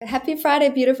Happy Friday,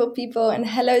 beautiful people, and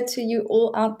hello to you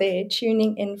all out there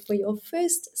tuning in for your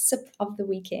first sip of the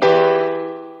weekend.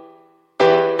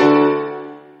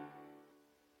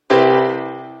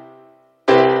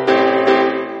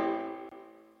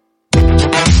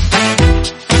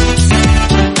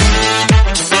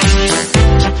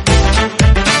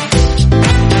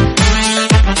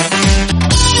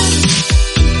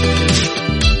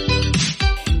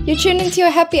 You're tuned into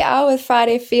your happy hour with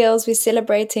Friday Feels. We're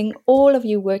celebrating all of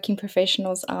you working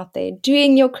professionals out there,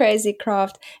 doing your crazy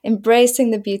craft,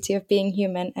 embracing the beauty of being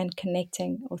human and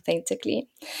connecting authentically.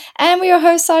 And we're your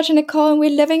host, Sergeant Nicole, and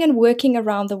we're living and working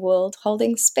around the world,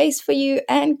 holding space for you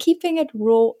and keeping it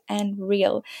raw and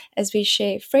real as we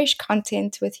share fresh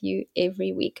content with you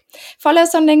every week. Follow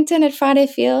us on LinkedIn at Friday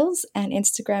Feels and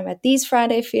Instagram at These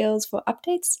Friday Feels for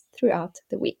updates throughout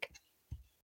the week.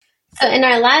 So in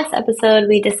our last episode,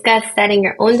 we discussed setting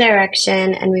your own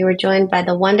direction, and we were joined by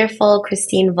the wonderful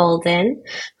Christine Volden,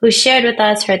 who shared with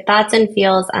us her thoughts and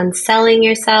feels on selling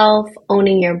yourself,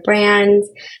 owning your brand,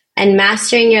 and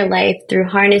mastering your life through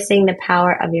harnessing the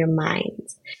power of your mind.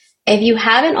 If you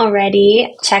haven't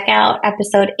already, check out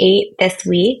episode 8 this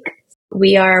week.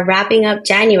 We are wrapping up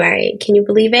January. Can you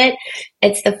believe it?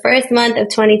 It's the first month of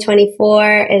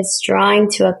 2024 is drawing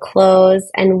to a close,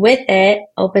 and with it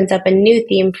opens up a new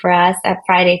theme for us at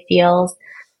Friday Feels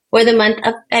for the month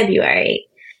of February.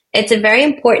 It's a very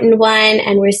important one,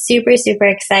 and we're super, super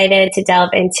excited to delve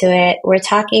into it. We're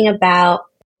talking about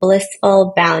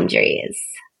blissful boundaries.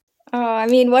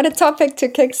 What a topic to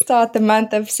kickstart the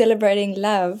month of celebrating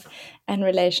love and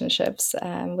relationships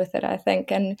with it, I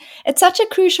think. And it's such a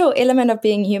crucial element of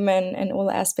being human in all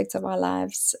aspects of our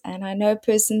lives. And I know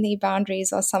personally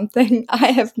boundaries are something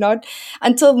I have not,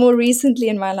 until more recently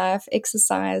in my life,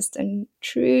 exercised and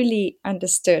truly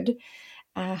understood.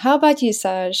 How about you,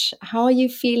 Saj? How are you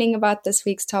feeling about this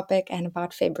week's topic and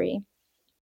about February?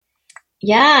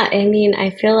 Yeah,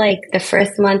 I feel like the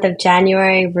first month of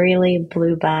January really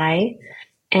blew by,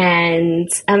 and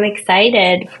I'm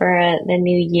excited for the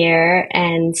new year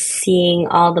and seeing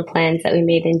all the plans that we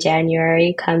made in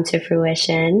January come to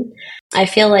fruition. I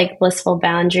feel like blissful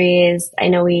boundaries,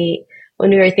 when we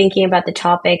were thinking about the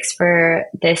topics for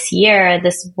this year,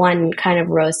 this one kind of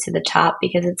rose to the top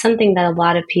because it's something that a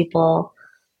lot of people,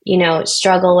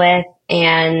 struggle with,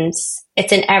 and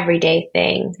it's an everyday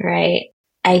thing, right?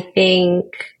 I think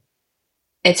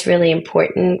it's really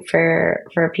important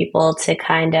for people to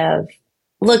kind of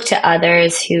look to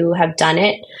others who have done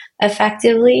it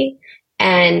effectively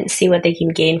and see what they can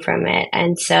gain from it.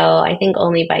 And so I think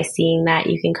only by seeing that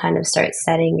you can kind of start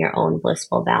setting your own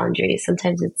blissful boundaries.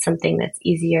 Sometimes it's something that's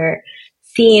easier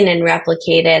seen and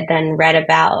replicated than read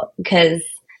about, because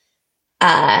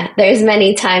there's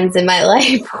many times in my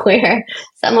life where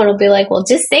someone will be like, well,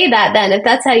 just say that then if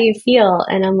that's how you feel.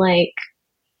 And I'm like,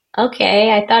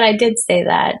 okay, I thought I did say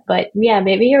that, but yeah,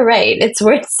 maybe you're right. It's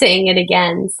worth saying it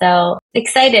again. So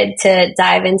excited to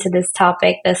dive into this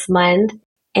topic this month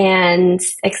and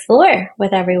explore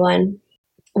with everyone.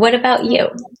 What about you?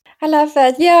 I love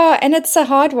that. Yeah, and it's a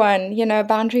hard one.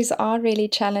 Boundaries are really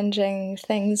challenging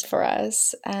things for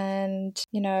us. And,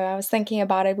 I was thinking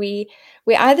about it. We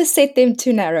either set them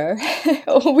too narrow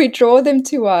or we draw them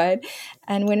too wide.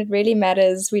 And when it really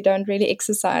matters, we don't really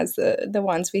exercise the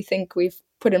ones we think we've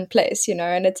put in place,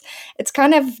 and it's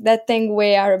kind of that thing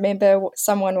where I remember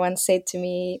someone once said to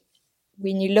me,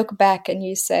 when you look back and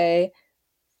you say,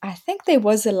 I think there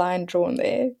was a line drawn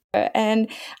there. And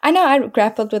I know I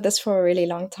grappled with this for a really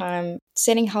long time,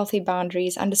 setting healthy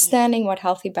boundaries, understanding what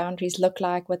healthy boundaries look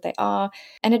like, what they are.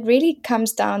 And it really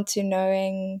comes down to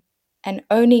knowing and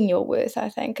owning your worth, I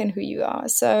think, and who you are.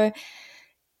 So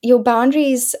your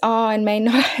boundaries are and may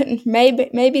not,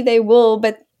 maybe they will,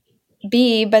 but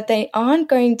they aren't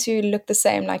going to look the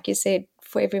same, like you said,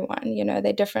 for everyone.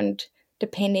 They're different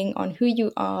depending on who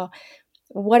you are,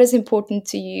 what is important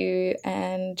to you,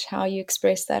 and how you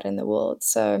express that in the world.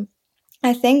 So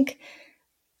I think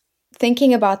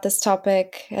thinking about this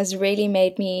topic has really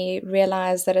made me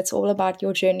realize that it's all about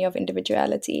your journey of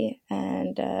individuality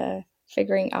and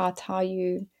figuring out how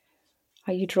you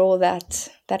draw that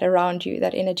around you,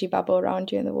 that energy bubble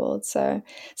around you in the world. So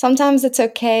sometimes it's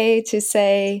okay to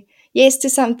say yes to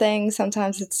something.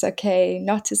 Sometimes it's okay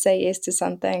not to say yes to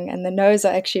something. And the no's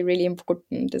are actually really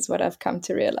important, is what I've come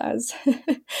to realize.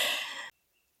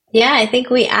 Yeah, I think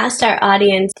we asked our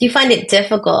audience, do you find it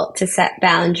difficult to set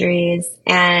boundaries?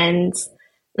 And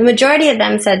the majority of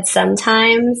them said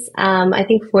sometimes. I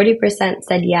think 40%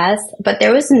 said yes, but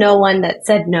there was no one that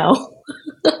said no.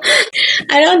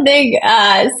 I don't think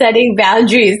setting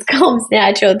boundaries comes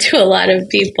natural to a lot of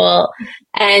people.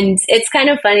 And it's kind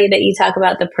of funny that you talk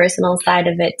about the personal side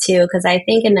of it too, because I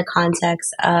think in the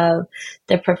context of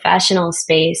the professional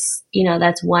space,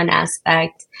 that's one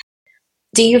aspect.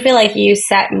 Do you feel like you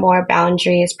set more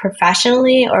boundaries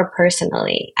professionally or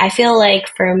personally? I feel like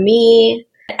for me,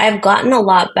 I've gotten a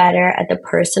lot better at the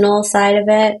personal side of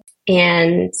it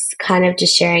and kind of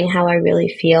just sharing how I really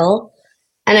feel.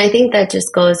 And I think that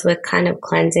just goes with kind of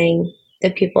cleansing the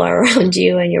people around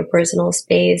you and your personal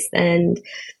space and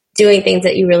doing things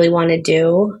that you really want to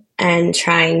do and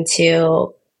trying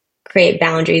to create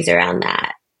boundaries around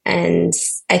that. And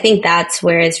I think that's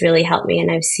where it's really helped me.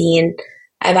 And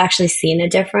I've actually seen a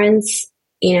difference.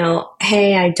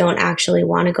 Hey, I don't actually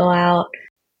want to go out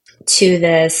to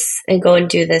this and go and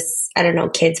do this, I don't know,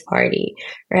 kids party,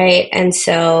 right? And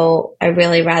so I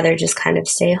really rather just kind of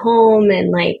stay home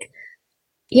and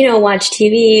watch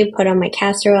TV, put on my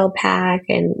castor oil pack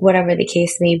and whatever the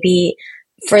case may be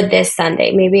for this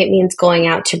Sunday. Maybe it means going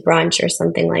out to brunch or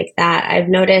something like that. I've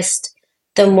noticed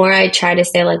the more I try to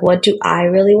say, like, what do I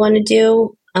really want to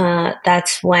do?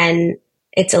 That's when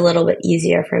it's a little bit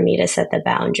easier for me to set the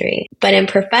boundary. But in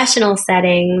professional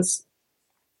settings,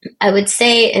 I would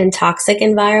say in toxic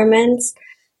environments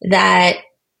that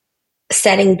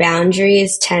setting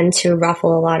boundaries tend to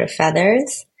ruffle a lot of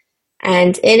feathers.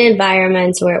 And in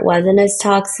environments where it wasn't as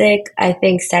toxic, I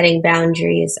think setting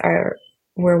boundaries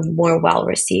were more well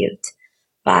received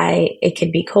by, it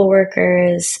could be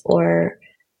coworkers or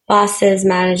bosses,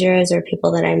 managers, or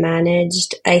people that I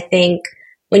managed. I think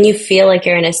when you feel like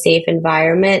you're in a safe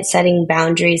environment, setting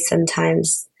boundaries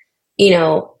sometimes,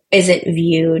 isn't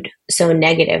viewed so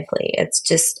negatively. It's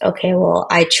just, okay, well,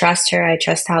 I trust her. I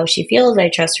trust how she feels. I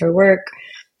trust her work.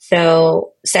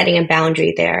 So setting a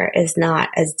boundary there is not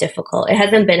as difficult. It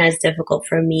hasn't been as difficult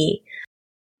for me.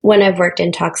 When I've worked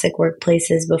in toxic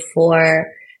workplaces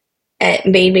before, it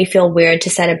made me feel weird to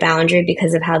set a boundary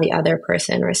because of how the other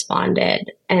person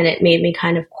responded. And it made me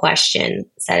kind of question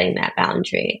setting that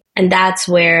boundary. And that's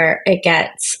where it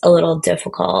gets a little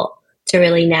difficult to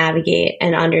really navigate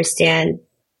and understand,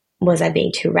 was I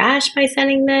being too rash by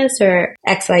setting this or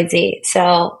XYZ?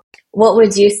 So what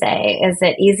would you say? Is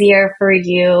it easier for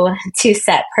you to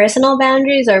set personal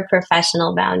boundaries or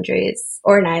professional boundaries,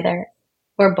 or neither,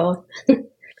 or both?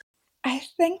 I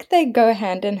think they go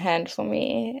hand in hand for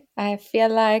me. I feel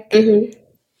like Mm-hmm.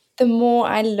 the more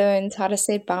I learned how to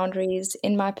set boundaries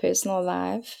in my personal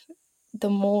life, the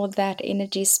more that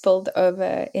energy spilled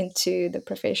over into the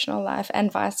professional life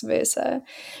and vice versa.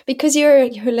 Because you're a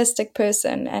holistic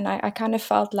person, and I kind of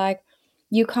felt like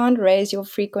you can't raise your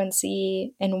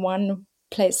frequency in one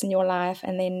place in your life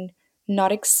and then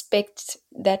not expect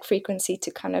that frequency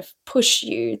to kind of push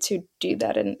you to do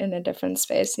that in a different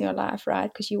space in your life, right?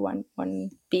 Because you want one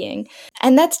being.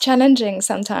 And that's challenging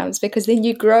sometimes because then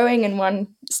you're growing in one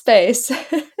space.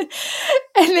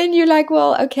 And then you're like,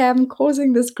 well, okay, I'm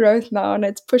causing this growth now and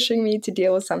it's pushing me to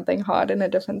deal with something hard in a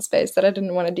different space that I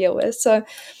didn't want to deal with. So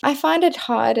I find it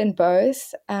hard in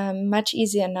both, much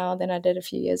easier now than I did a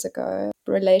few years ago.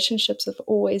 Relationships have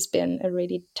always been a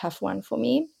really tough one for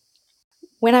me.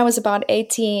 When I was about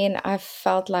 18, I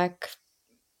felt like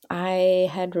I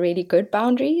had really good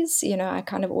boundaries. I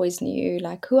kind of always knew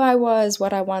like who I was,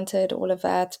 what I wanted, all of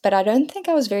that. But I don't think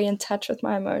I was very in touch with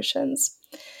my emotions,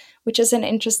 which is an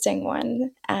interesting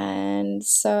one. And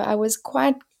so I was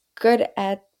quite good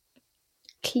at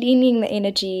cleaning the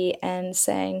energy and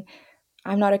saying,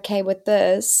 I'm not okay with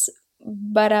this.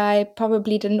 But I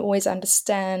probably didn't always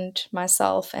understand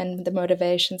myself and the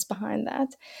motivations behind that.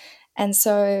 And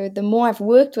so the more I've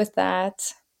worked with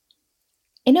that,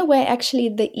 in a way, actually,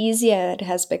 the easier it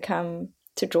has become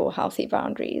to draw healthy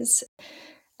boundaries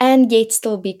and yet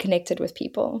still be connected with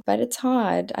people. But it's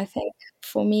hard. I think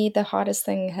for me, the hardest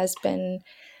thing has been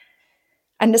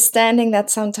understanding that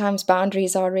sometimes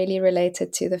boundaries are really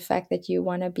related to the fact that you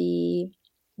want to be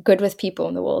good with people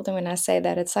in the world. And when I say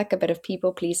that, it's like a bit of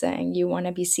people pleasing. You want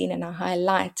to be seen in a high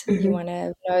light. You Mm-hmm. want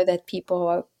to know that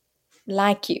people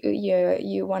like you.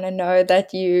 You want to know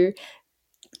that you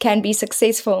can be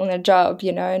successful in a job,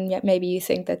 and yet maybe you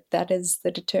think that that is the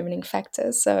determining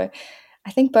factor. So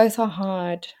I think both are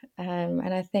hard. And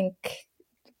I think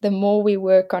the more we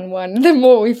work on one, the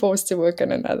more we're forced to work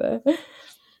on another.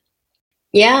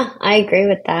 Yeah, I agree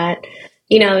with that.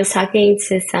 I was talking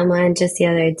to someone just the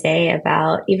other day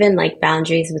about even like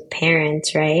boundaries with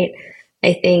parents, right?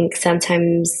 I think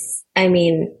sometimes, I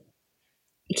mean,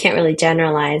 you can't really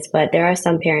generalize, but there are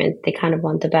some parents, they kind of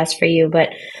want the best for you, but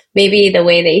maybe the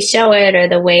way they show it or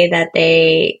the way that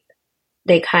they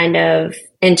kind of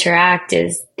interact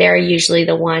is they're usually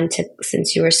the one to,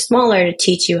 since you were smaller, to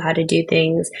teach you how to do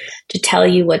things, to tell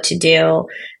you what to do.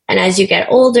 And as you get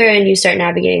older and you start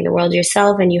navigating the world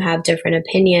yourself and you have different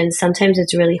opinions, sometimes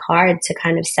it's really hard to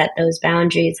kind of set those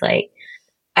boundaries. Like,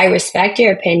 I respect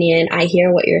your opinion, I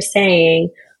hear what you're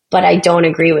saying, but I don't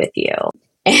agree with you.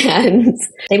 And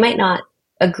they might not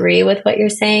agree with what you're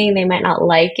saying, they might not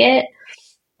like it,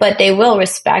 but they will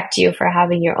respect you for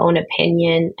having your own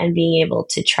opinion and being able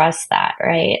to trust that,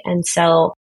 right? And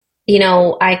so,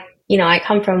 I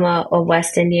come from a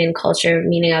West Indian culture,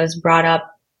 meaning I was brought up,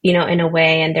 in a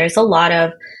way, and there's a lot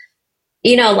of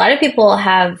people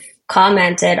have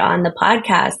commented on the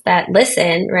podcast that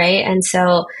listen, right? And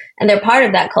so, and they're part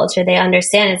of that culture. They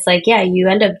understand it's like, yeah, you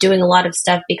end up doing a lot of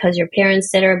stuff because your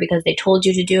parents did, or because they told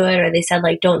you to do it, or they said,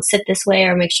 like, don't sit this way,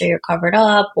 or make sure you're covered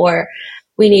up, or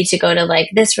we need to go to like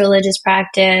this religious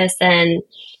practice. And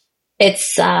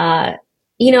it's,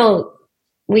 you know,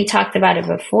 we talked about it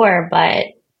before, but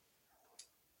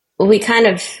we kind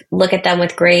of look at them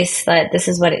with grace that this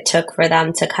is what it took for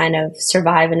them to kind of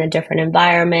survive in a different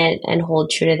environment and hold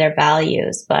true to their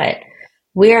values. But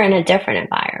we're in a different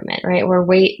environment, right?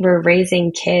 We're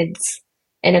raising kids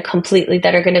in a completely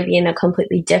that are going to be in a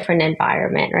completely different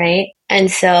environment, right? And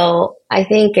so I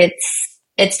think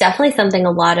it's definitely something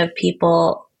a lot of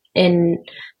people in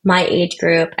my age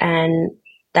group and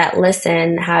that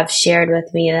listen have shared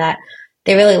with me, that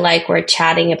they really like we're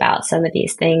chatting about some of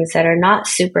these things that are not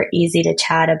super easy to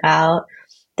chat about.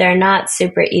 They're not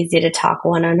super easy to talk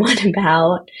one on one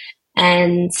about.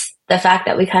 And the fact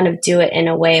that we kind of do it in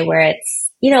a way where it's,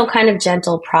 kind of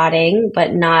gentle prodding,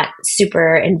 but not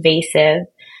super invasive,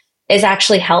 is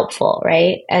actually helpful,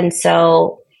 right? And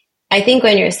so I think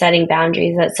when you're setting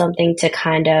boundaries, that's something to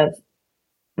kind of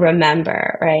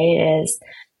remember, right? Is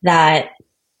that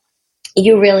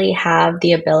you really have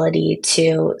the ability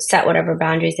to set whatever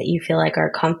boundaries that you feel like are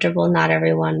comfortable. Not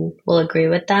everyone will agree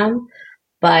with them,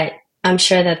 but I'm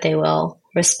sure that they will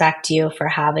respect you for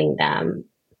having them.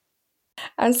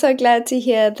 I'm so glad to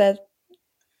hear that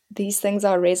these things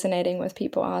are resonating with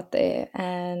people out there.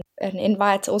 And an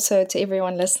invite also to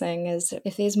everyone listening is,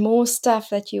 if there's more stuff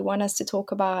that you want us to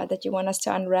talk about, that you want us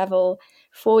to unravel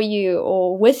for you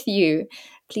or with you,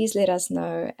 please let us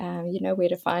know. You know where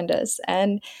to find us.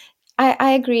 And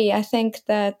I agree. I think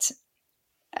that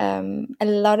a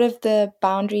lot of the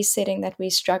boundary setting that we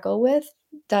struggle with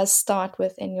does start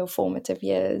within your formative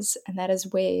years. And that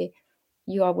is where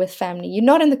you are with family. You're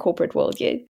not in the corporate world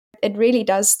yet. It really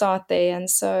does start there. And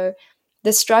so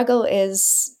the struggle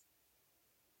is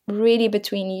really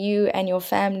between you and your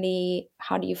family.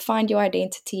 How do you find your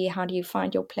identity? How do you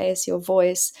find your place, your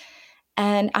voice?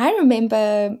 And I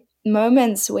remember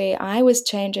moments where I was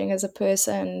changing as a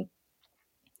person,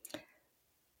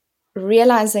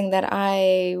 realizing that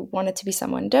I wanted to be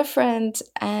someone different.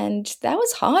 And that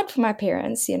was hard for my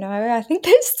parents. I think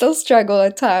they still struggle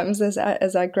at times as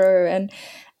I grow.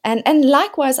 And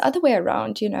likewise, other way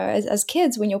around, as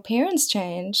kids, when your parents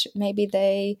change, maybe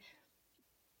they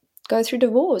go through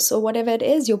divorce or whatever it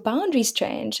is, your boundaries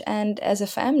change, and as a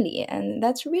family. And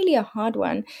that's really a hard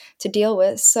one to deal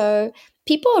with. So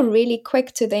people are really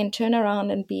quick to then turn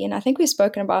around and be, and I think we've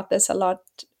spoken about this a lot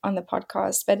on the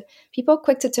podcast, but people are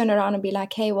quick to turn around and be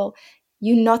like, hey, well,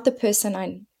 you're not the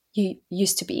person you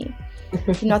used to be.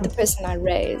 You're not the person I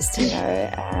raised,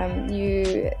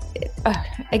 you,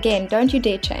 again, don't you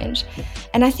dare change.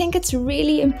 And I think it's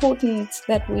really important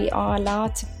that we are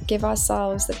allowed to give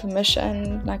ourselves the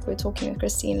permission, like we were talking with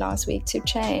Christine last week, to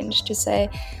change, to say,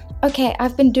 okay,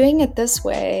 I've been doing it this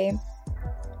way,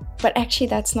 but actually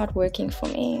that's not working for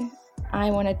me. I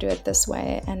want to do it this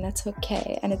way, and that's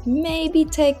okay. And it maybe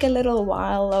take a little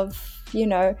while of,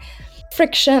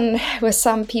 friction with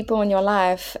some people in your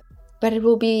life, but it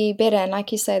will be better. And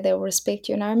like you say, they'll respect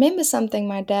you. And I remember something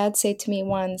my dad said to me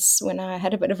once when I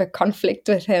had a bit of a conflict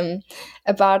with him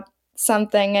about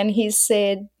something. And he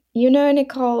said,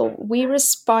 Nicole, we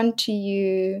respond to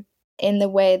you in the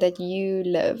way that you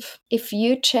live. If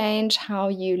you change how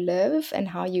you live and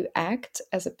how you act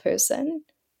as a person,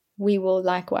 we will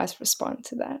likewise respond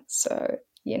to that. So,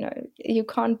 you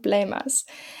can't blame us.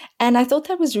 And I thought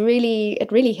it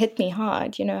really hit me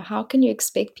hard. How can you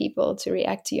expect people to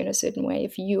react to you in a certain way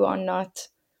if you are not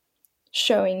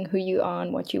showing who you are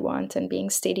and what you want and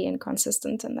being steady and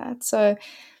consistent in that? So,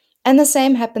 and the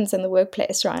same happens in the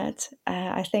workplace, right?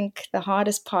 I think the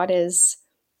hardest part is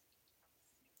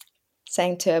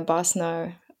saying to a boss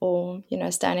no, or,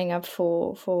 standing up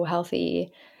for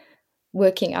healthy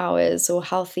working hours or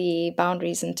healthy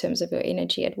boundaries in terms of your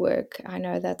energy at work. I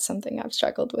know that's something I've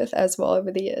struggled with as well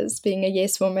over the years. Being a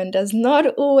yes woman does not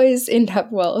always end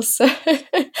up well, so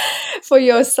for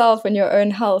yourself and your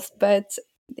own health. But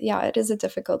yeah, it is a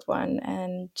difficult one,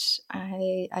 and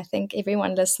I think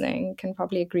everyone listening can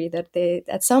probably agree that they,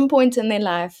 at some point in their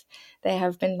life, they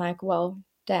have been like, well,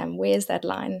 damn, where's that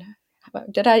line?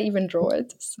 Did I even draw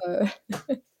it? So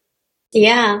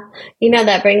Yeah,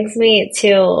 that brings me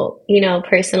to,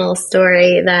 personal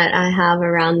story that I have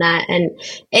around that. And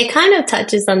it kind of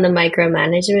touches on the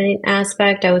micromanagement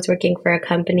aspect. I was working for a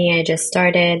company I just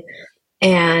started,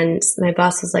 and my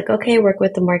boss was like, okay, work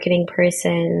with the marketing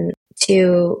person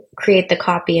to create the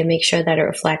copy and make sure that it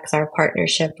reflects our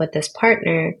partnership with this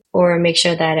partner, or make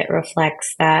sure that it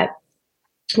reflects that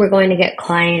we're going to get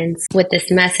clients with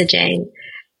this messaging.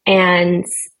 And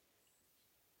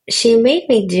she made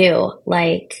me do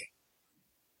like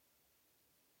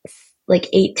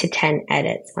 8 to 10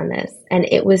 edits on this. And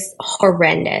it was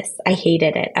horrendous. I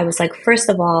hated it. I was like, first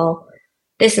of all,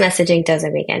 this messaging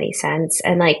doesn't make any sense.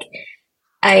 And like,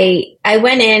 I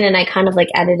went in and I kind of like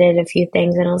edited a few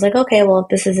things, and I was like, okay, well, if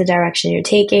this is the direction you're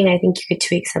taking, I think you could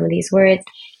tweak some of these words.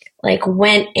 Like,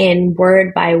 went in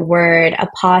word by word,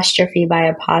 apostrophe by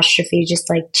apostrophe, just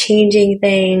like changing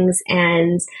things,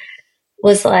 and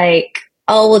was like,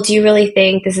 oh, well, do you really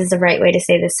think this is the right way to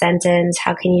say this sentence?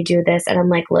 How can you do this? And I'm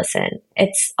like, listen,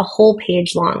 it's a whole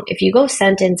page long. If you go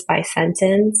sentence by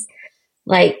sentence,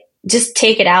 like, just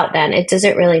take it out then. It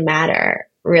doesn't really matter,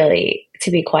 really, to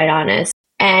be quite honest.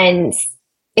 And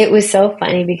it was so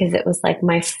funny because it was like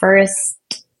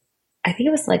I think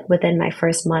it was like within my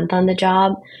first month on the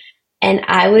job. And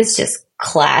I was just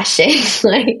clashing.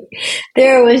 Like,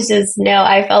 there was just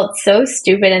I felt so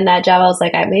stupid in that job. I was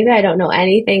like, maybe I don't know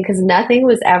anything, because nothing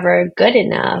was ever good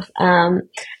enough. And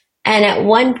at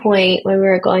one point when we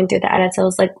were going through the edits, I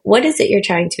was like, what is it you're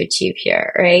trying to achieve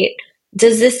here, right?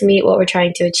 Does this meet what we're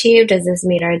trying to achieve? Does this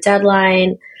meet our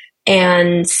deadline?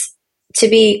 And to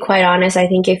be quite honest, I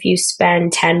think if you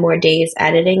spend 10 more days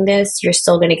editing this, you're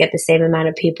still going to get the same amount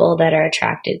of people that are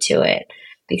attracted to it,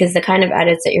 because the kind of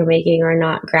edits that you're making are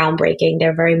not groundbreaking.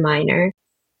 They're very minor.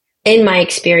 In my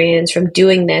experience from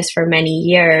doing this for many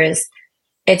years,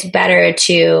 it's better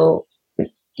to,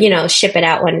 ship it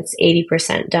out when it's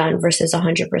 80% done versus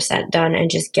 100% done,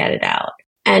 and just get it out.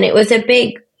 And it was a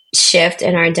big shift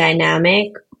in our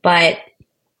dynamic, but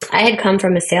I had come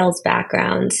from a sales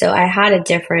background, so I had a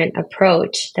different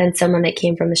approach than someone that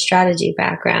came from a strategy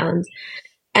background.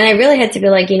 And I really had to be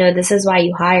like, this is why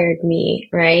you hired me,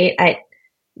 right?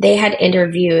 They had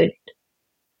interviewed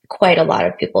quite a lot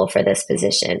of people for this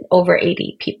position, over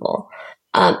 80 people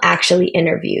actually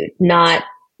interviewed, not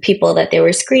people that they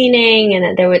were screening, and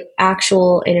that there were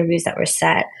actual interviews that were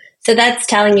set. So that's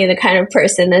telling you the kind of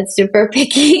person that's super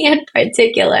picky and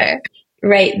particular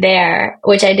right there,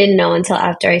 which I didn't know until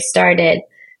after I started.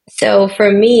 So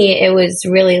for me, it was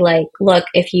really like, look,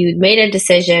 if you made a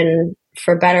decision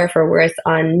for better or for worse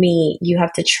on me, you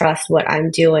have to trust what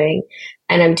I'm doing,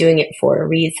 and I'm doing it for a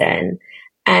reason.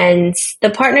 And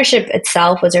the partnership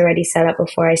itself was already set up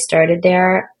before I started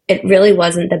there. It really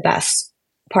wasn't the best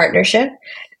partnership.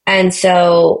 And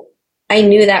so I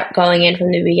knew that going in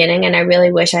from the beginning, and I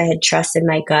really wish I had trusted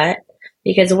my gut,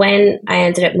 because when I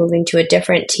ended up moving to a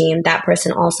different team, that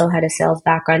person also had a sales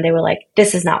background. They were like,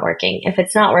 this is not working. If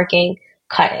it's not working,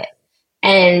 cut it.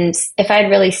 And if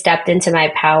I'd really stepped into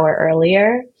my power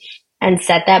earlier and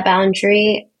set that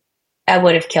boundary, I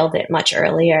would have killed it much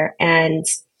earlier, and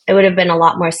it would have been a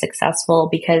lot more successful,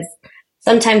 because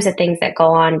sometimes the things that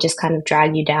go on just kind of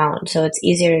drag you down. So it's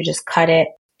easier to just cut it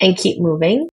and keep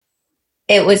moving.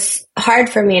 It was hard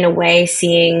for me in a way,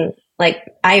 seeing like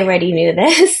I already knew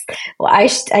this. Well,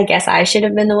 I guess I should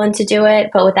have been the one to do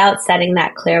it, but without setting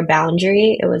that clear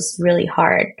boundary, it was really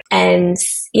hard. And,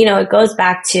 it goes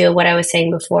back to what I was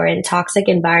saying before. In toxic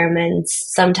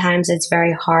environments, sometimes it's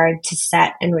very hard to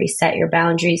set and reset your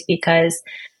boundaries, because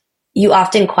you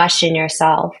often question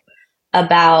yourself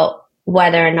about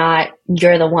whether or not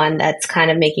you're the one that's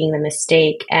kind of making the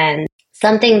mistake. And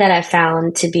something that I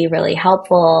found to be really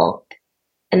helpful,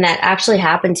 and that actually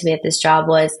happened to me at this job,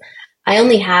 was I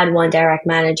only had one direct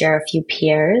manager, a few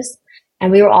peers,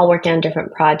 and we were all working on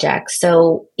different projects.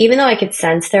 So even though I could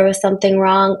sense there was something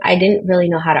wrong, I didn't really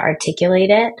know how to articulate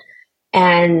it.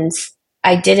 And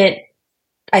I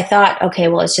thought, okay,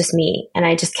 well, it's just me. And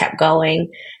I just kept going.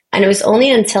 And it was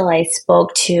only until I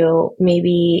spoke to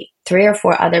maybe 3 or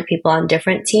 4 other people on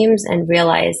different teams and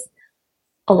realized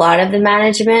a lot of the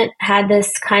management had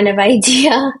this kind of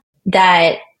idea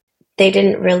that they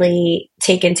didn't really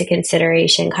take into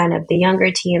consideration kind of the younger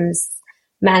teams'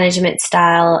 management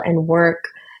style and work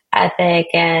ethic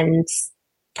and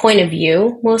point of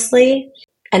view mostly.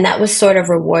 And that was sort of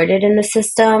rewarded in the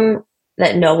system,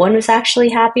 that no one was actually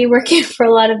happy working for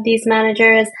a lot of these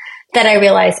managers, that I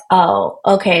realized, oh,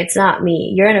 okay, it's not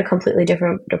me. You're in a completely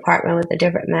different department with a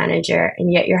different manager,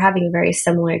 and yet you're having a very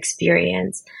similar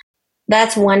experience.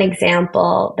 That's one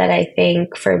example that I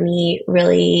think for me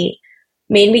really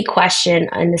made me question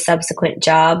in the subsequent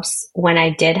jobs when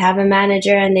I did have a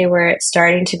manager and they were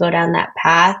starting to go down that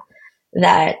path,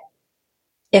 that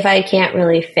if I can't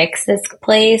really fix this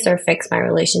place or fix my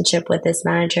relationship with this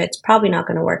manager, it's probably not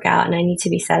going to work out. And I need to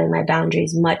be setting my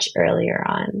boundaries much earlier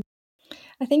on.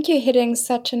 I think you're hitting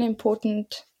such an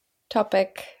important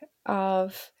topic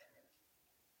of,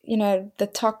 the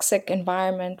toxic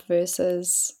environment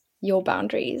versus your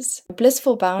boundaries.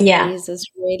 Blissful Yeah. boundaries is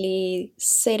really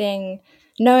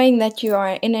knowing that you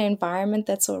are in an environment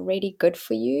that's already good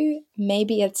for you.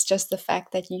 Maybe it's just the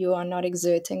fact that you are not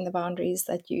exerting the boundaries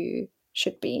that you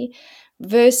should be,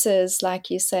 versus, like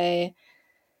you say,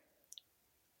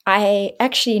 I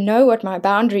actually know what my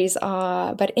boundaries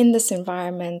are, but in this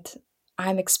environment,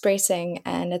 I'm expressing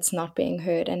and it's not being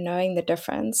heard, and knowing the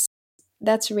difference.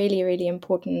 That's really, really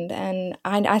important. And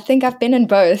I think I've been in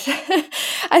both.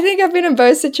 I think I've been in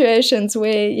both situations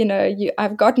where,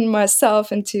 I've gotten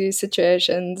myself into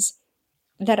situations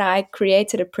that I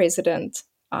created a precedent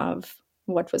of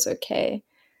what was okay,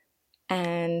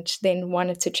 and then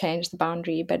wanted to change the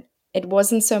boundary. But it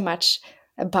wasn't so much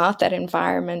about that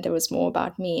environment, it was more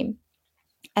about me.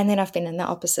 And then I've been in the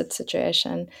opposite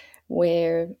situation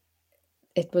where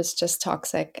it was just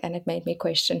toxic and it made me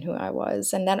question who I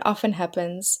was. And that often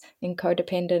happens in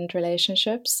codependent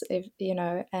relationships,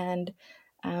 and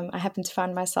I happen to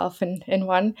find myself in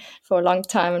one for a long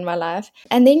time in my life.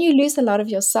 And then you lose a lot of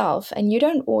yourself and you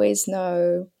don't always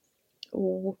know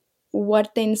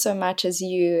what then so much is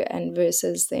you and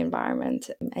versus the environment.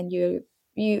 And you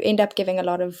end up giving a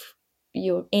lot of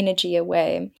your energy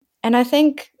away. And I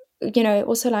think,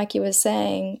 also like you were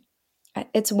saying,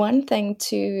 it's one thing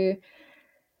to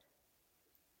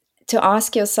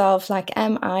ask yourself, like,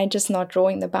 am I just not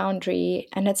drawing the boundary?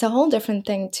 And it's a whole different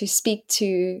thing to speak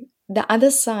to the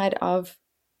other side of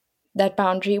that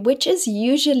boundary, which is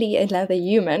usually another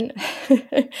human,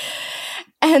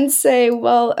 and say,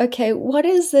 well, okay, what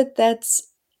is it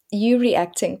that's you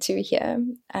reacting to here?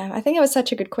 I think it was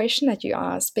such a good question that you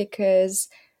asked, because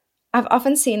I've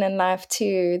often seen in life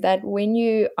too that when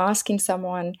you asking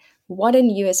someone what in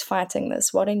you is fighting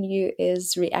this, what in you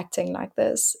is reacting like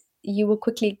this, you will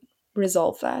quickly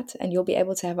resolve that and you'll be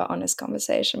able to have an honest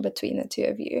conversation between the two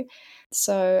of you.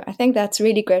 So I think that's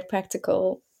really great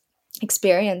practical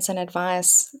experience and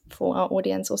advice for our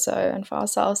audience also, and for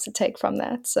ourselves to take from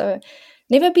that. So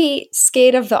never be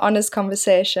scared of the honest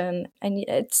conversation. And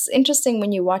it's interesting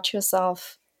when you watch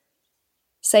yourself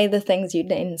say the things you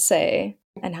didn't say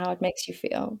and how it makes you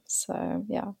feel. So,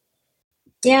 yeah.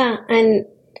 Yeah. And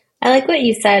I like what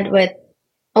you said with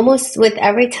almost with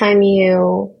every time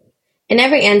in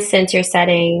every instance, you're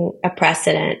setting a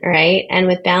precedent, right? And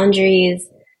with boundaries,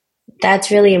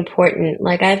 that's really important.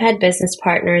 Like I've had business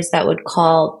partners that would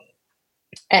call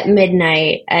at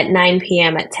midnight, at 9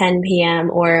 p.m., at 10 p.m.,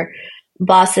 or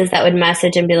bosses that would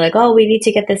message and be like, oh, we need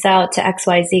to get this out to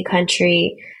XYZ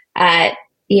country at,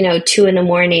 2 in the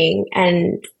morning.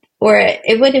 And, or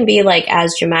it wouldn't be like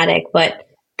as dramatic, but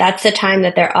that's the time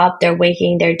that they're up, they're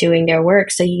waking, they're doing their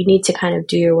work. So you need to kind of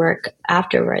do your work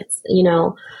afterwards.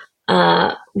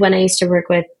 When I used to work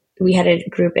with, we had a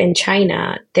group in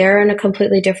China. They're in a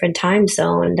completely different time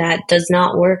zone that does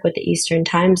not work with the Eastern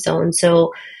time zone.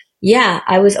 So yeah,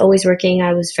 I was always working.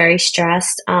 I was very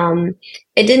stressed.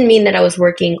 It didn't mean that I was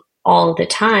working all the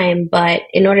time, but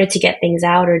in order to get things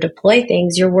out or deploy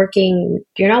things, you're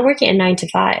not working at 9 to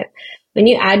 5. When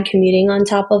you add commuting on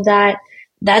top of that,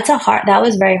 that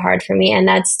was very hard for me. And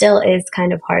that still is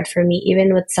kind of hard for me,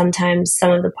 even with sometimes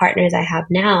some of the partners I have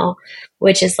now,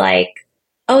 which is like,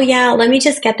 oh yeah, let me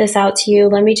just get this out to you.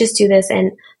 Let me just do this.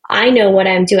 And I know what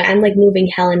I'm doing. I'm like moving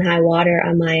hell and high water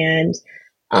on my end.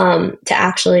 To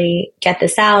actually get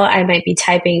this out. I might be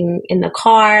typing in the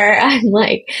car. I'm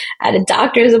like at a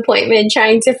doctor's appointment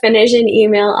trying to finish an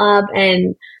email up.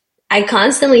 And I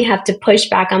constantly have to push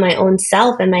back on my own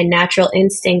self and my natural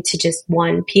instinct to just,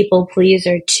 one, people please,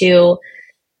 or two,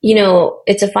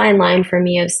 it's a fine line for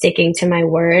me of sticking to my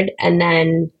word. And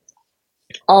then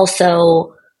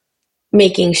also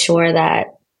making sure that,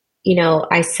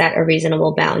 I set a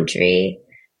reasonable boundary.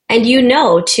 And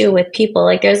too, with people,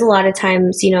 like there's a lot of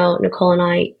times, Nicole and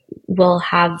I will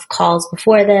have calls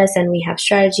before this and we have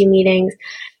strategy meetings.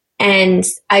 And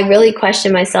I really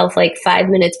question myself like 5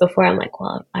 minutes before. I'm like,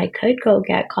 well, I could go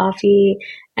get coffee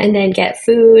and then get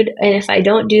food. And if I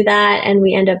don't do that and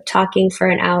we end up talking for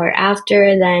an hour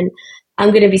after, then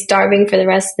I'm going to be starving for the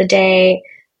rest of the day.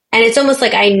 And it's almost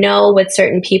like I know with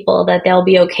certain people that they'll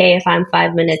be okay if I'm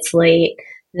 5 minutes late,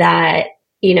 that,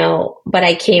 but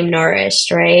I came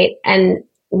nourished, right? And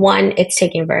one, it's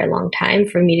taking a very long time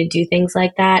for me to do things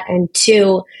like that. And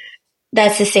two,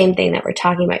 that's the same thing that we're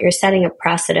talking about. You're setting a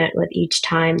precedent with each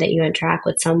time that you interact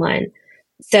with someone.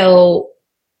 So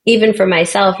even for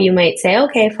myself, you might say,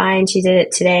 okay, fine, she did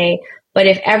it today. But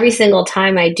if every single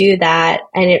time I do that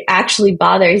and it actually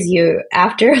bothers you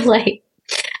after like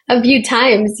a few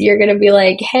times, you're going to be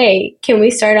like, hey, can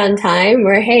we start on time?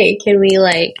 Or hey, can we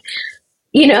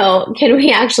can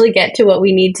we actually get to what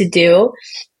we need to do?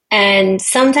 And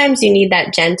sometimes you need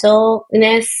that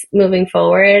gentleness moving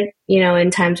forward,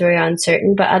 in times where you're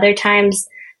uncertain. But other times,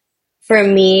 for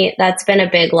me, that's been a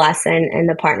big lesson in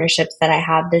the partnerships that I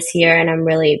have this year. And I'm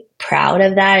really proud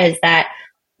of that, is that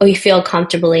we feel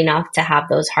comfortable enough to have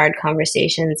those hard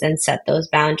conversations and set those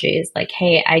boundaries. Like,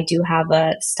 hey, I do have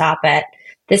a stop at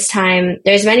this time.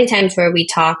 There's many times where we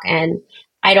talk and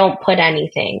I don't put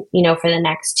anything, for the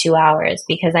next 2 hours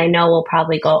because I know we'll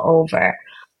probably go over.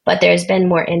 But there's been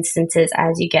more instances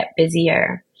as you get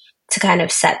busier to kind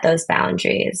of set those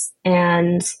boundaries.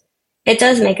 And it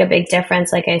does make a big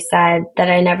difference, like I said,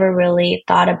 that I never really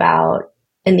thought about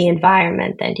in the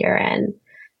environment that you're in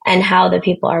and how the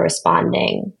people are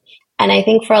responding. And I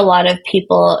think for a lot of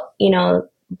people,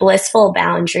 blissful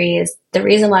boundaries, the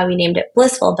reason why we named it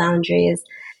blissful boundaries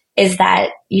is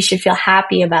that you should feel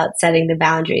happy about setting the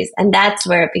boundaries. And that's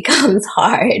where it becomes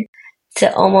hard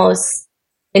to almost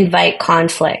invite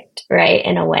conflict, right?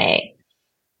 In a way.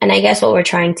 And I guess what we're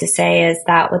trying to say is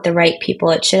that with the right people,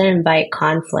 it shouldn't invite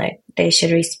conflict. They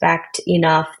should respect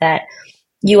enough that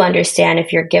you understand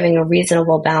if you're giving a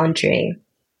reasonable boundary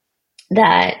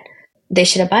that they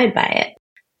should abide by it.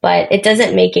 But it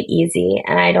doesn't make it easy.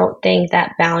 And I don't think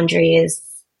that boundaries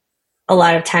a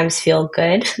lot of times feel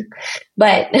good.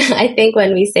 But I think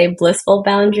when we say blissful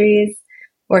boundaries,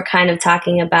 we're kind of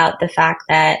talking about the fact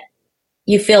that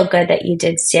you feel good that you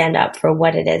did stand up for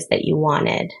what it is that you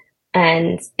wanted.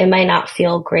 And it might not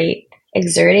feel great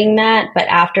exerting that, but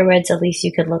afterwards, at least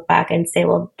you could look back and say,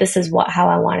 well, this is how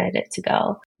I wanted it to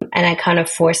go. And I kind of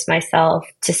forced myself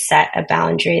to set a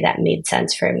boundary that made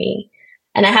sense for me.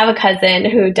 And I have a cousin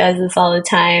who does this all the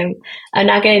time. I'm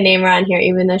not going to name her on here,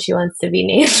 even though she wants to be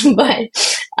named, but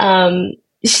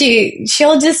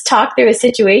she'll just talk through a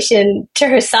situation to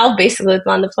herself, basically,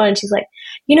 on the phone. And she's like,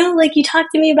 like you talked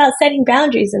to me about setting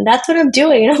boundaries, and that's what I'm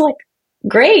doing. And I'm like,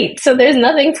 great. So there's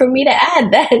nothing for me to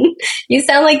add then. You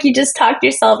sound like you just talked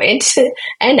yourself into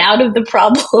and out of the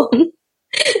problem.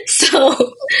 So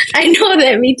I know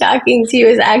that me talking to you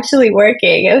is actually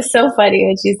working. It was so funny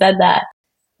when she said that.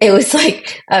 It was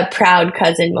like a proud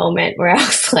cousin moment where I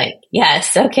was like,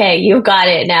 yes, okay, you got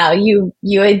it now. You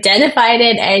identified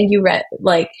it and you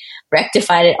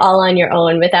rectified it all on your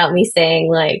own without me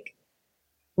saying like,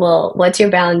 well, what's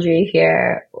your boundary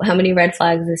here? How many red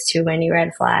flags is too many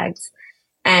red flags?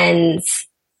 And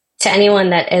to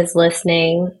anyone that is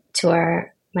listening to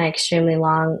my extremely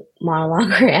long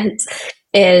monologue rant,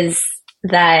 is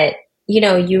that,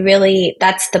 you really,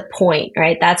 that's the point,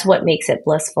 right? That's what makes it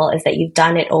blissful, is that you've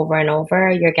done it over and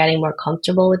over. You're getting more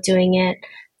comfortable with doing it.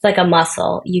 It's like a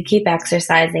muscle. You keep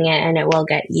exercising it and it will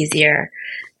get easier.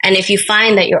 And if you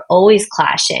find that you're always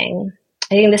clashing,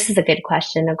 I think this is a good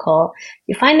question, Nicole.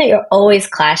 You find that you're always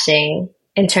clashing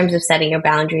in terms of setting your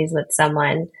boundaries with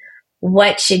someone,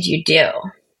 what should you do?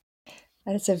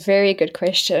 That is a very good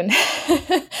question.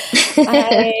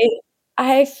 I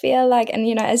I feel like, and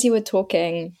as you were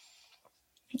talking,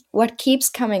 what keeps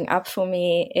coming up for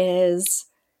me is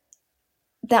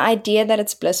the idea that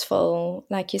it's blissful.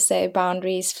 Like you say,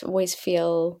 boundaries always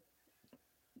feel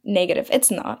negative.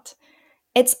 It's not.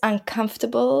 It's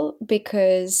uncomfortable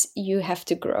because you have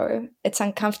to grow. It's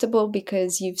uncomfortable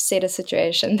because you've set a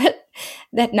situation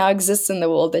that now exists in the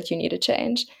world that you need to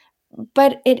change.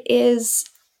 But it is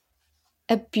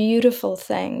a beautiful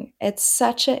thing. It's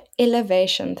such an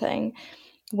elevation thing.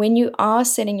 When you are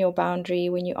setting your boundary,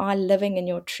 when you are living in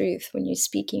your truth, when you're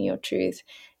speaking your truth,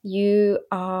 you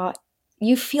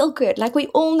feel good. Like we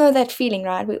all know that feeling,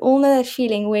 right? We all know that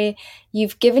feeling where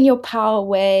you've given your power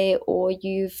away, or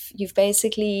you've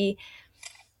basically,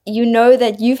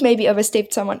 that you've maybe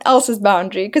overstepped someone else's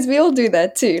boundary, because we all do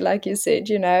that too, like you said,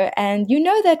 and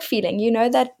that feeling,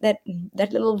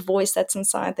 that little voice that's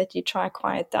inside that you try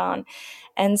quiet down.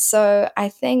 And so I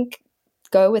think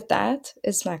go with that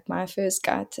is like my first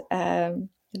gut.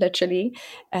 literally.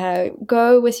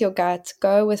 Go with your gut,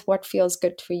 go with what feels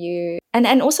good for you.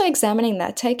 And also examining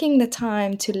that, taking the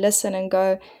time to listen and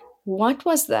go, what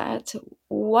was that?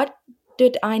 What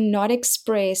did I not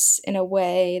express in a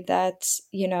way that,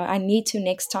 I need to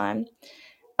next time?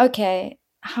 Okay,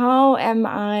 how am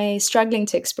I struggling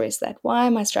to express that? Why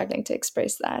am I struggling to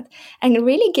express that? And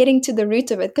really getting to the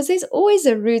root of it, because there's always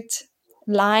a root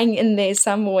lying in there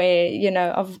somewhere,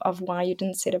 of why you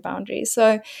didn't set a boundary.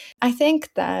 So I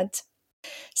think that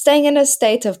staying in a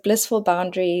state of blissful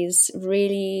boundaries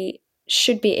really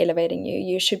should be elevating you.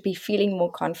 You should be feeling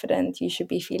more confident. You should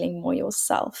be feeling more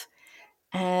yourself.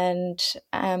 And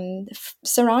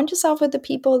surround yourself with the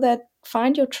people that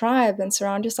find your tribe, and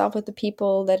surround yourself with the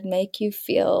people that make you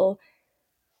feel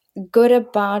good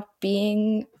about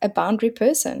being a boundary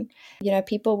person.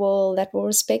 People that will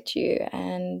respect you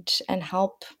and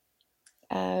help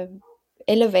uh,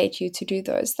 elevate you to do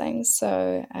those things.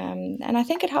 So, and I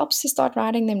think it helps to start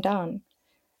writing them down.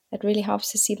 It really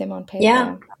helps to see them on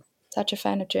Yeah. paper. Such a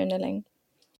fan of journaling.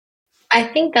 I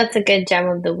think that's a good gem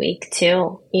of the week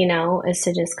too, is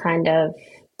to just kind of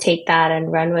take that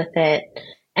and run with it.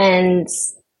 And,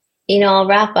 I'll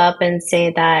wrap up and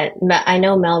say that I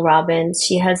know Mel Robbins,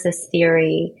 she has this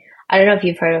theory. I don't know if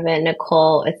you've heard of it,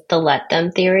 Nicole. It's the let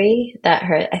them theory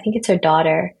I think it's her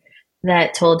daughter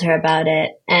that told her about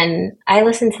it. And I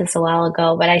listened to this a while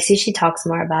ago, but I see she talks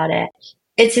more about it.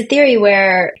 It's a theory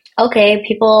where, okay,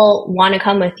 people want to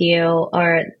come with you,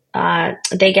 or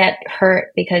they get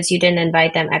hurt because you didn't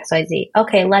invite them XYZ.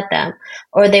 Okay, let them.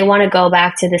 Or they want to go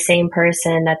back to the same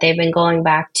person that they've been going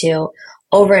back to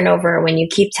over and over when you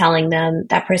keep telling them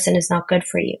that person is not good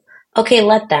for you. Okay,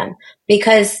 let them.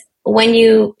 Because when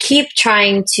you keep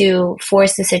trying to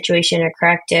force the situation or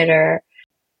correct it, or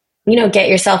get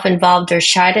yourself involved, or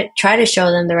try to show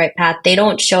them the right path, they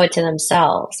don't show it to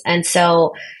themselves. And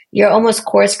so you're almost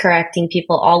course correcting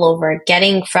people all over,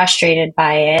 getting frustrated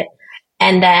by it.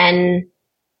 And then,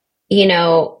 you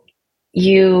know,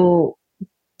 you,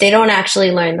 they don't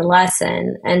actually learn the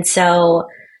lesson. And so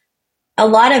a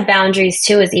lot of boundaries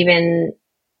too is even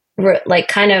like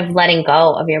kind of letting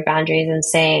go of your boundaries and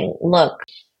saying, look,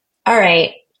 all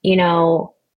right,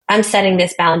 I'm setting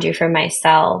this boundary for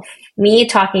myself. Me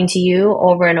talking to you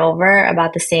over and over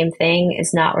about the same thing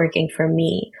is not working for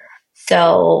me.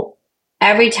 So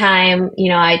every time,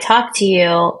 I talk to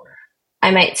you, I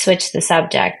might switch the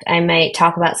subject. I might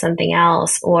talk about something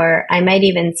else, or I might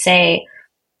even say,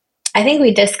 I think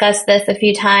we discussed this a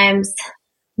few times.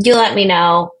 You let me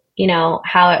know,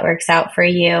 how it works out for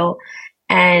you.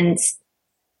 And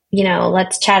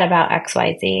let's chat about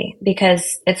XYZ,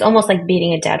 because it's almost like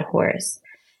beating a dead horse.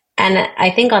 And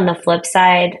I think on the flip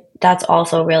side, that's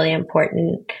also really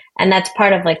important. And that's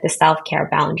part of like the self-care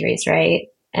boundaries, right?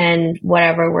 And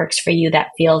whatever works for you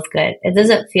that feels good. It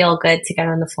doesn't feel good to get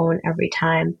on the phone every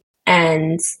time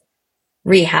and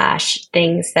rehash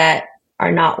things that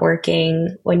are not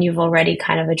working when you've already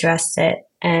kind of addressed it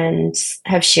and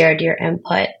have shared your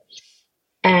input.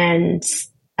 And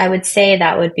I would say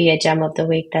that would be a gem of the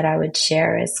week that I would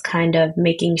share, is kind of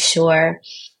making sure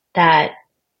that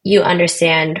you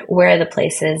understand where are the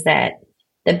places that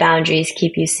the boundaries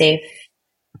keep you safe,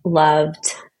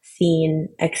 loved, seen,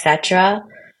 etc.,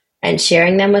 and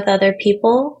sharing them with other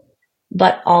people,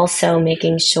 but also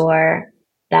making sure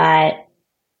that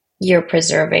you're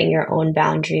preserving your own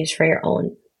boundaries for your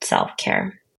own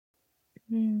self-care.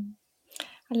 Mm.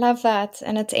 I love that.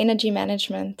 And it's energy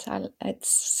management. It's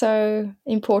so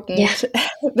Yeah.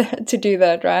 important to do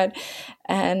that, right?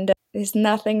 And there's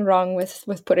nothing wrong with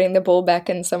putting the ball back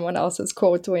in someone else's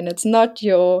court when it's not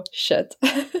your shit.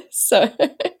 So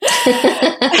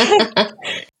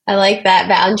I like that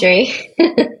boundary.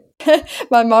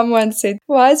 my mom once said,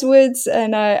 wise words,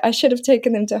 and I should have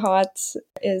taken them to heart,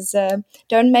 is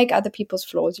don't make other people's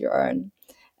flaws your own.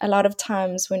 A lot of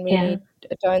times when Yeah. we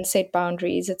don't set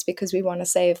boundaries, it's because we want to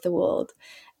save the world.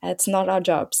 It's not our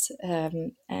jobs.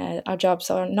 Our jobs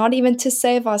are not even to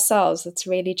save ourselves. It's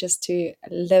really just to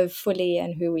live fully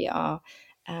in who we are.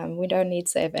 We don't need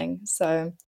saving.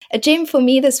 So a gem for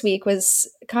me this week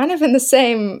was kind of in the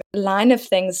same line of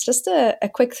things, just a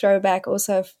quick throwback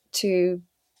also to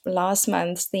last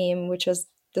month's theme, which was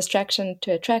distraction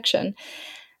to attraction.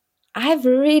 I've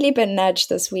really been nudged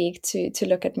this week to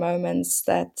look at moments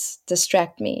that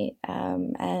distract me,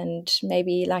 and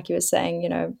maybe, like you were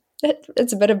saying,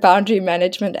 it's a bit of boundary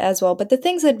management as well. But the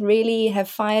things that really have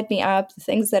fired me up, the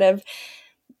things that have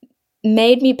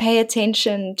made me pay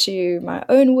attention to my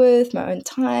own worth, my own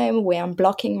time, where I'm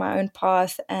blocking my own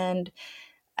path, and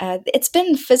it's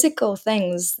been physical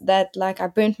things that, like, I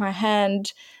burnt my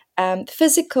hand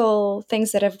physical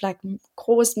things that have like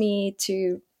caused me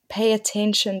to pay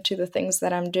attention to the things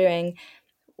that I'm doing.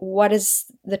 What is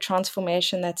the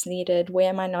transformation that's needed? Where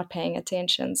am I not paying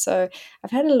attention? So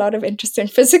I've had a lot of interesting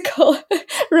physical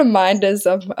reminders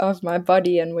of my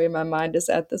body and where my mind is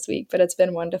at this week, but it's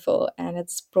been wonderful and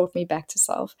it's brought me back to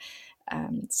self.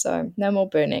 So no more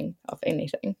burning of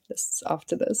anything this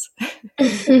after this.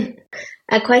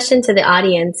 A question to the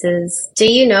audience is, do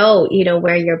you know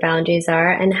where your boundaries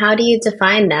are and how do you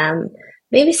define them?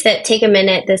 Maybe take a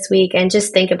minute this week and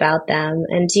just think about them.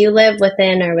 And do you live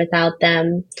within or without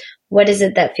them? What is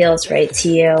it that feels right to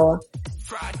you?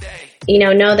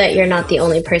 Know that you're not the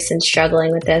only person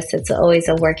struggling with this. It's always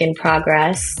a work in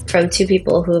progress from two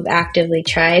people who have actively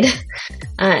tried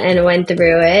and went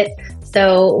through it.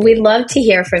 So we'd love to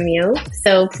hear from you.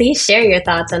 So please share your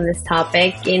thoughts on this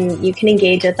topic, and you can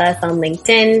engage with us on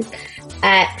LinkedIn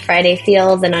at Friday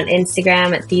Feels and on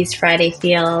Instagram at These Friday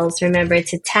Feels. Remember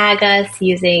to tag us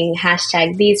using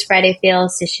hashtag These Friday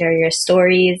Feels to share your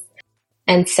stories.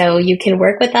 And so you can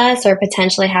work with us or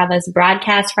potentially have us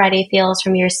broadcast Friday Feels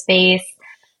from your space.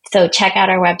 So check out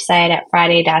our website at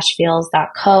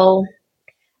friday-feels.co.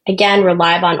 Again, we're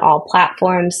live on all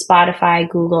platforms, Spotify,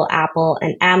 Google, Apple,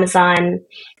 and Amazon.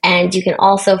 And you can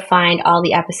also find all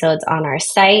the episodes on our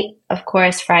site, of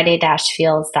course,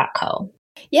 friday-feels.co.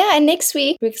 Yeah, and next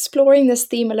week we're exploring this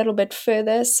theme a little bit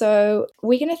further. So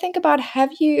we're going to think about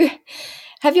have your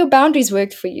boundaries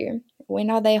worked for you?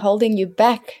 When are they holding you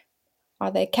back?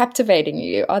 Are they captivating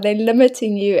you? Are they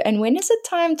limiting you? And when is it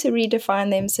time to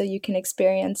redefine them so you can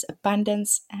experience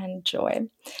abundance and joy?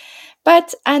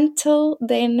 But until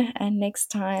then and next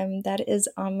time, that is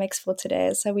our mix for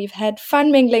today. So we've had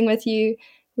fun mingling with you.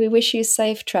 We wish you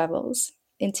safe travels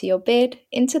into your bed,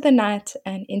 into the night,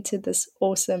 and into this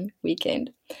awesome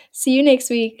weekend. See you next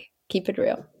week. Keep it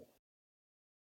real.